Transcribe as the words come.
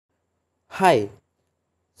Hi,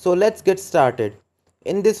 so let's get started.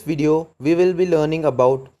 In this video, we will be learning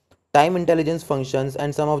about time intelligence functions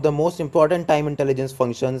and some of the most important time intelligence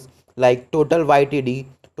functions like total YTD,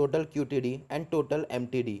 total QTD, and total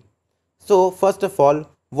MTD. So, first of all,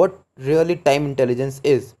 what really time intelligence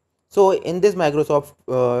is? So, in this Microsoft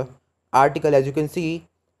article, as you can see,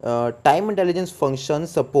 time intelligence function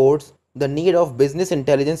supports the need of business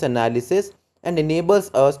intelligence analysis and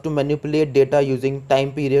enables us to manipulate data using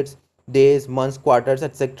time periods, days, months, quarters,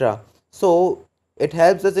 etc. So, it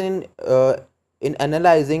helps us in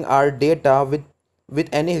analyzing our data with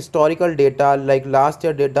any historical data like last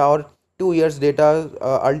year data or 2 years data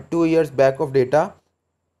or 2 years back of data,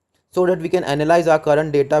 so that we can analyze our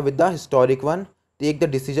current data with the historic one, take the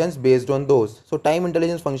decisions based on those. So time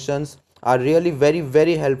intelligence functions are really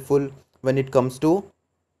very helpful when it comes to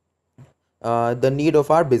the need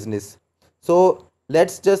of our business. So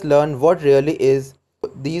let's just learn what really is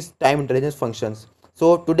these time intelligence functions.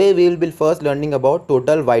 So today we will be first learning about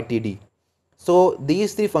total YTD. So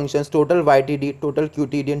these three functions, total YTD, total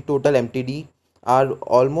QTD, and total MTD, are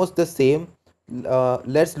almost the same.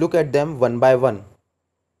 Let's look at them one by one.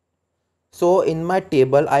 So in my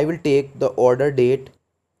table, I will take the order date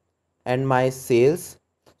and my sales.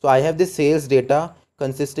 So I have this sales data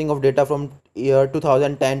consisting of data from year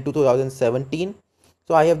 2010 to 2017.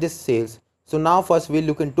 So I have this sales. So now first we'll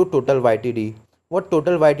look into total YTD. What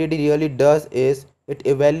total YTD really does is it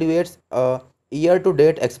evaluates a year to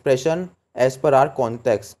date expression as per our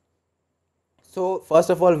context. So first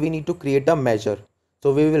of all, we need to create a measure.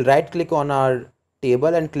 So we will right click on our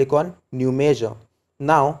table and click on new measure.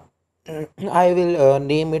 Now I will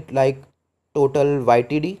name it like total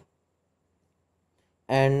YTD,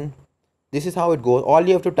 and this is how it goes. All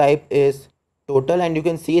you have to type is total, and you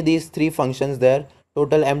can see these three functions there: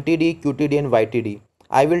 total MTD, QTD, and YTD.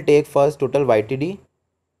 I will take first total YTD.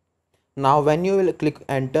 Now when you will click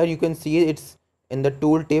enter, you can see it's in the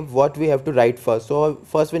tool tip what we have to write first. So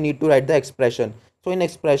first we need to write the expression. So in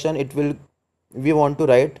expression it will, we want to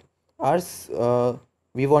write our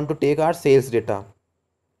we want to take our sales data.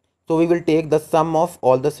 So we will take the sum of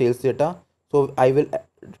all the sales data. So I will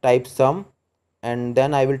type sum, and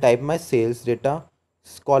then I will type my sales data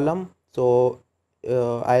column. So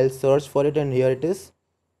I'll search for it, and here it is.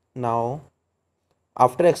 Now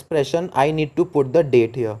after expression I need to put the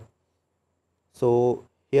date here. So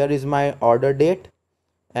here is my order date,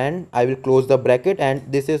 and I will close the bracket, and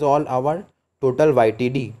this is all our total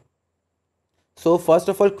YTD. So first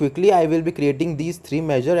of all, quickly I will be creating these three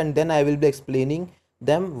measure, and then I will be explaining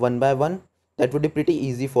them one by one. That would be pretty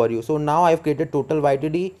easy for you. So now I've created total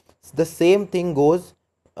YTD. The same thing goes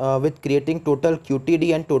with creating total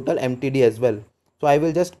QTD and total MTD as well. So I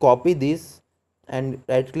will just copy this and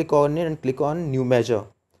right click on it and click on new measure.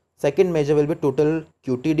 Second measure will be total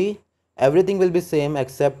QTD. Everything will be same,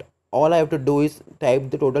 except all I have to do is type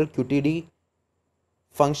the total QTD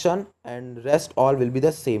function, and rest all will be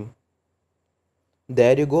the same.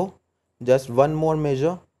 There you go. Just one more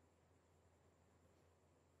measure,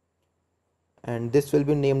 and this will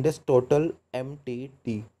be named as total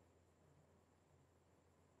MTD.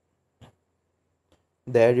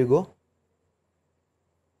 There you go.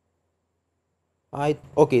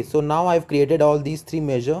 Okay, so now I've created all these three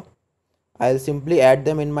measure. I'll simply add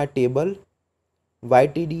them in my table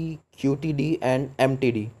YTD, QTD, and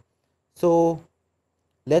MTD. So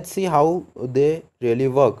let's see how they really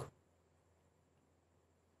work.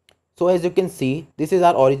 So as you can see, this is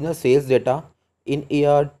our original sales data. In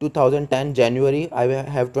year 2010 January, I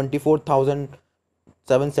have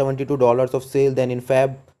 $24,772 of sale. Then in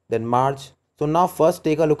Feb, then March. So now first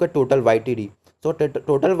take a look at total YTD. So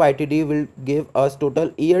total YTD will give us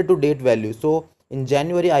total year to date value. So in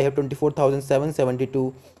January I have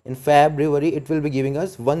 24,772. In February it will be giving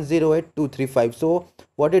us 108,235. So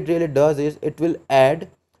what it really does is it will add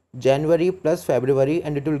January plus February,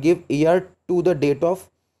 and it will give year to the date of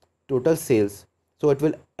total sales. So it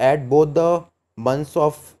will add both the months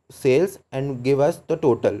of sales and give us the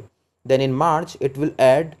total. Then in March it will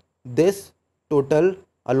add this total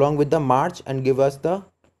along with the March and give us the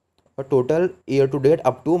total year to date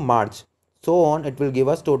up to March. So on, it will give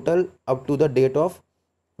us total up to the date of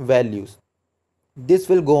values. This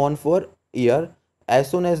will go on for year. As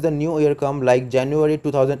soon as the new year come, like January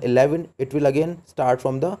 2011, it will again start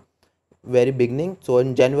from the very beginning. So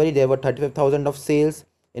in January there were 35,000 of sales.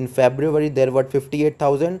 In February there were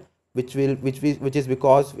 58,000, which is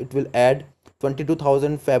because it will add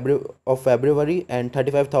 22,000 February and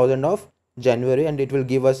 35,000 of January, and it will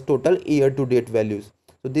give us total year to date values.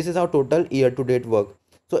 So this is how total year to date work.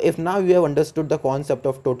 So if now you have understood the concept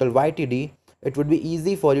of total YTD, it would be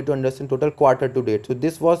easy for you to understand total quarter to date. So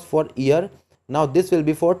this was for year. Now this will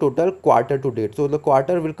be for total quarter to date. So the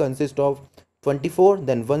quarter will consist of 24,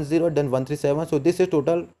 then 10, then 137. So this is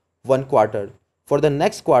total one quarter. For the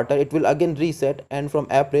next quarter, it will again reset, and from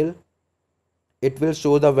April it will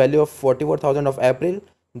show the value of 44,000 of April.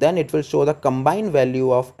 Then it will show the combined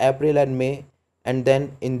value of April and May, and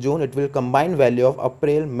then in June it will combine value of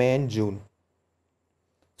April, May and June.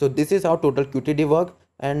 So this is how total QTD work,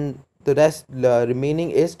 and the rest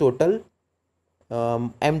remaining is total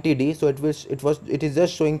MTD. So it is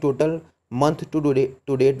just showing total month to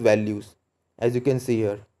date values, as you can see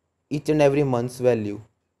here, each and every month's value.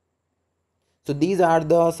 So these are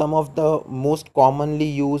the some of the most commonly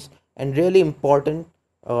used and really important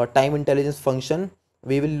time intelligence function.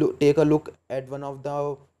 We will take a look at one of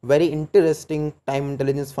the very interesting time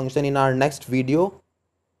intelligence function in our next video.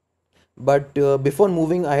 But before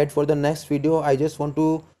moving ahead for the next video, I just want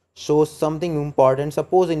to show something important.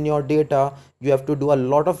 Suppose in your data you have to do a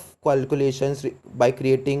lot of calculations by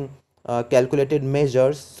creating calculated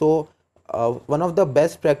measures. So one of the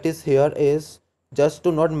best practice here is just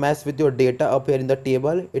to not mess with your data up here in the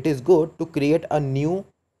table. It is good to create a new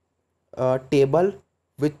table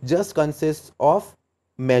which just consists of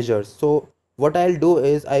measures. So what I'll do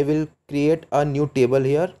is I will create a new table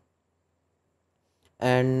here,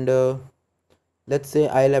 and let's say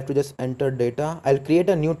I'll have to just enter data. I'll create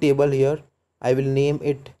a new table here. I will name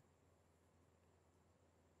it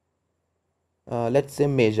let's say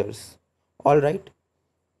measures. All right,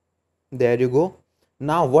 there you go.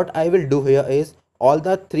 Now what I will do here is all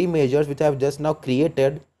the three measures which I have just now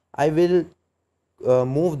created, I will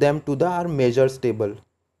move them to the our measures table.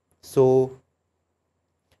 So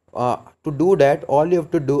to do that, all you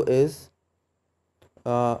have to do is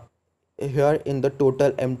here in the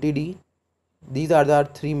total MTD, these are the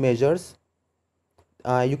three measures.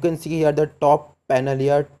 You can see here the top panel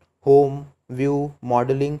here, home, view,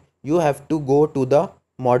 modeling. You have to go to the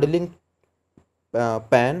modeling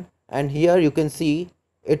pan, and here you can see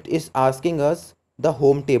it is asking us the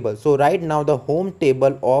home table. So right now the home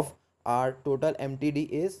table of our total MTD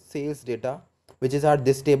is sales data, which is our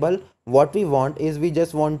this table. What we want is we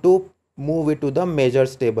just want to move it to the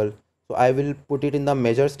measures table. So I will put it in the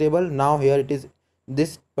measures table. Now here it is,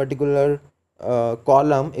 this particular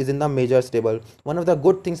column is in the measures table. One of the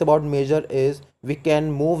good things about measure is we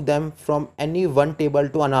can move them from any one table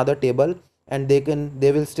to another table, and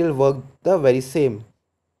they will still work the very same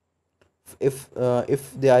if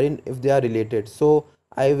they are related. So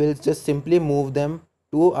I will just simply move them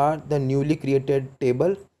to the newly created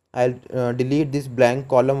table. I'll delete this blank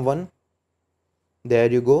column 1.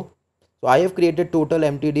 There you go. So I have created total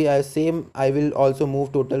MTD. I will also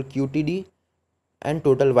move total QTD and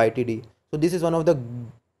total YTD. So this is one of the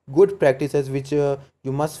good practices which you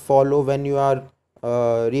must follow when you are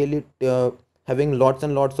really having lots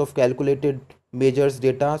and lots of calculated measures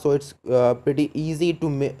data. So it's pretty easy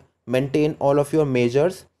to maintain all of your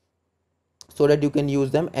measures so that you can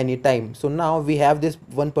use them anytime. So now we have this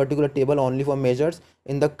one particular table only for measures.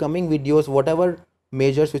 In the coming videos, whatever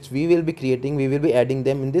measures which we will be creating, we will be adding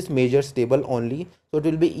them in this measures table only, so it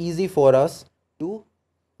will be easy for us to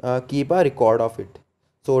keep a record of it.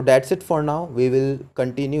 So that's it for now. We will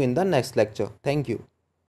continue in the next lecture. Thank you.